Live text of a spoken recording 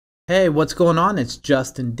Hey, what's going on? It's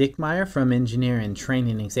Justin Dickmeyer from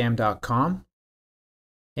engineeringtrainingexam.com.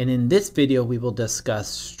 And in this video, we will discuss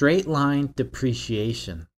straight line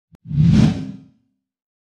depreciation.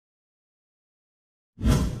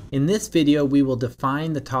 In this video, we will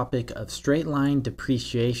define the topic of straight line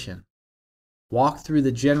depreciation, walk through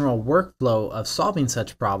the general workflow of solving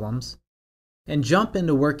such problems, and jump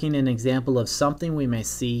into working an example of something we may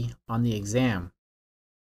see on the exam.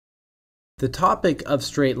 The topic of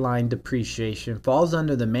straight line depreciation falls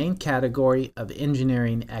under the main category of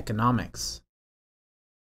engineering economics.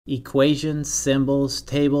 Equations, symbols,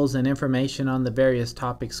 tables, and information on the various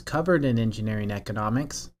topics covered in engineering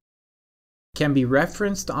economics can be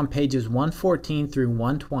referenced on pages 114 through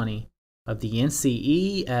 120 of the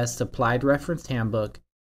NCEES Applied Reference Handbook,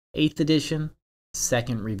 8th edition,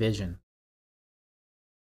 2nd revision.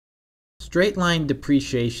 Straight line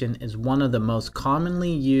depreciation is one of the most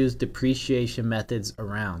commonly used depreciation methods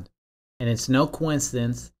around, and it's no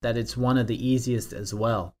coincidence that it's one of the easiest as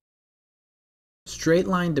well. Straight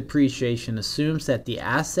line depreciation assumes that the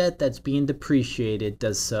asset that's being depreciated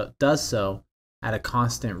does so at a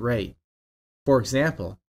constant rate. For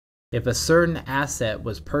example, if a certain asset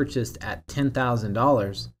was purchased at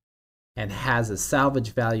 $10,000 and has a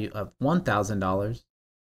salvage value of $1,000,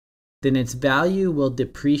 then its value will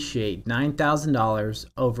depreciate $9,000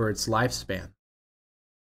 over its lifespan.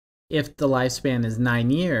 If the lifespan is 9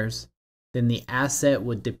 years, then the asset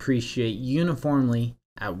would depreciate uniformly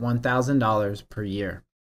at $1,000 per year.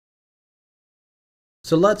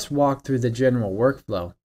 So let's walk through the general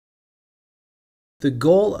workflow. The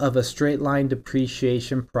goal of a straight line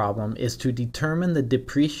depreciation problem is to determine the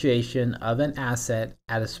depreciation of an asset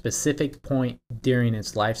at a specific point during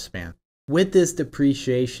its lifespan. With this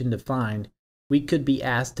depreciation defined, we could be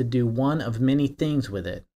asked to do one of many things with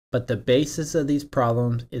it, but the basis of these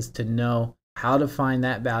problems is to know how to find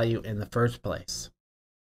that value in the first place.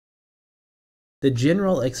 The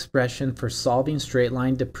general expression for solving straight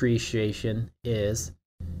line depreciation is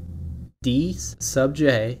d sub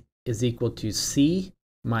j is equal to c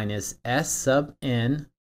minus s sub n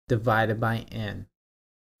divided by n,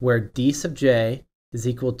 where d sub j is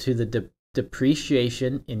equal to the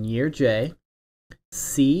depreciation in year J,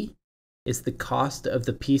 C is the cost of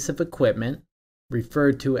the piece of equipment,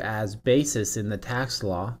 referred to as basis in the tax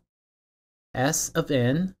law, S of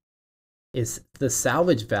N is the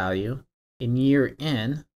salvage value in year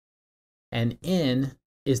N, and N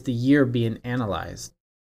is the year being analyzed.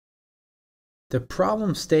 The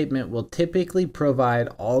problem statement will typically provide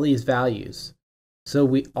all these values, so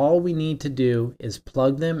all we need to do is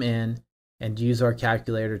plug them in and use our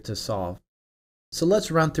calculator to solve. So let's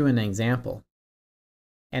run through an example.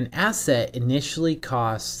 An asset initially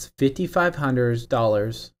costs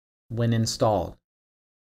 $5,500 when installed.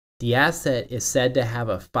 The asset is said to have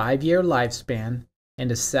a 5-year lifespan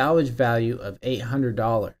and a salvage value of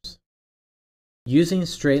 $800. Using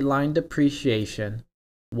straight line depreciation,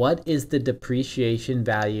 what is the depreciation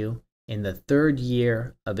value in the 3rd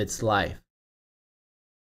year of its life?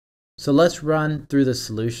 So let's run through the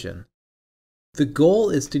solution. The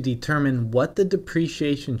goal is to determine what the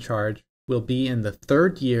depreciation charge will be in the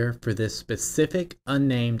 3rd year for this specific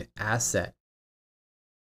unnamed asset.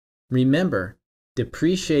 Remember,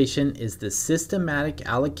 depreciation is the systematic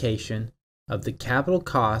allocation of the capital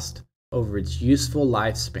cost over its useful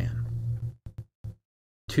lifespan.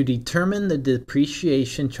 To determine the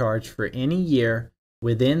depreciation charge for any year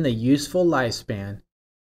within the useful lifespan,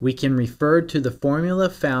 we can refer to the formula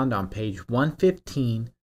found on page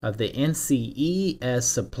 115 of the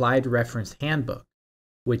NCEES Applied Reference Handbook,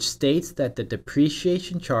 which states that the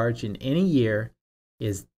depreciation charge in any year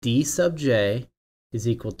is d sub j is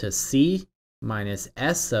equal to c minus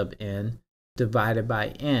s sub n divided by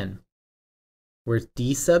n, where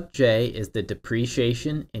d sub j is the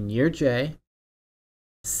depreciation in year j,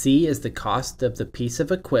 c is the cost of the piece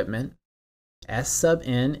of equipment, s sub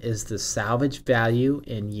n is the salvage value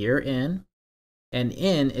in year n, and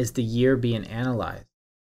n is the year being analyzed.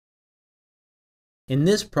 In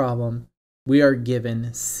this problem, we are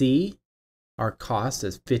given C, our cost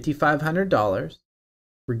is $5,500.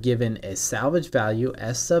 We're given a salvage value,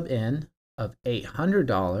 S sub n, of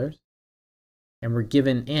 $800. And we're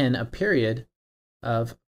given N a period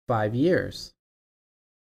of 5 years.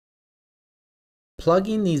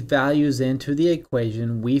 Plugging these values into the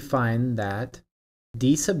equation, we find that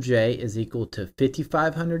D sub j is equal to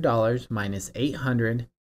 $5,500 minus 800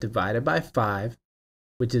 divided by 5,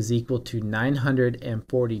 which is equal to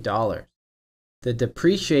 $940. The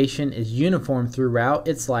depreciation is uniform throughout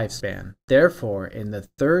its lifespan. Therefore, in the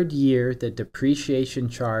 3rd year, the depreciation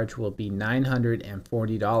charge will be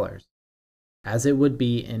 $940. as it would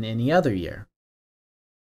be in any other year.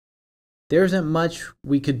 There isn't much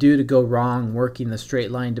we could do to go wrong working the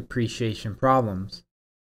straight line depreciation problems.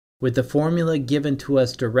 With the formula given to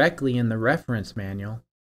us directly in the reference manual,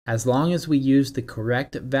 as long as we use the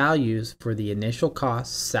correct values for the initial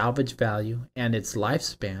cost, salvage value, and its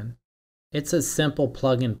lifespan, it's a simple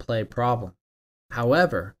plug-and-play problem.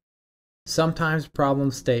 However, sometimes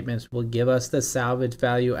problem statements will give us the salvage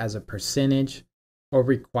value as a percentage or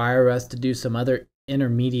require us to do some other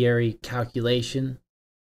intermediary calculation.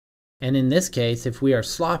 And in this case, if we are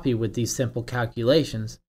sloppy with these simple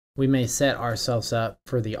calculations, we may set ourselves up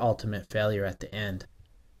for the ultimate failure at the end.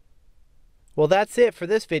 Well, that's it for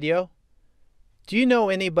this video. Do you know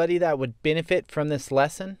anybody that would benefit from this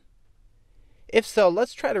lesson? If so,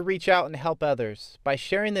 let's try to reach out and help others by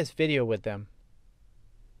sharing this video with them.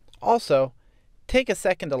 Also, take a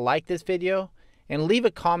second to like this video and leave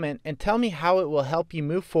a comment and tell me how it will help you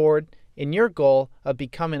move forward in your goal of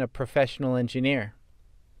becoming a professional engineer.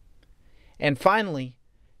 And finally,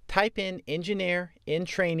 type in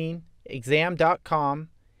engineerintrainingexam.com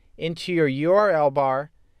into your URL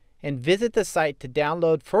bar and visit the site to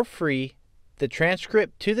download for free the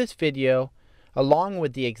transcript to this video along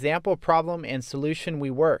with the example problem and solution we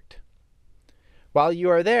worked. While you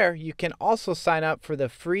are there, you can also sign up for the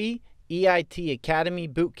free EIT Academy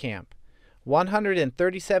Bootcamp,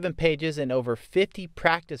 137 pages and over 50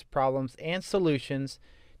 practice problems and solutions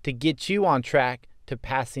to get you on track to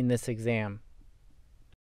passing this exam.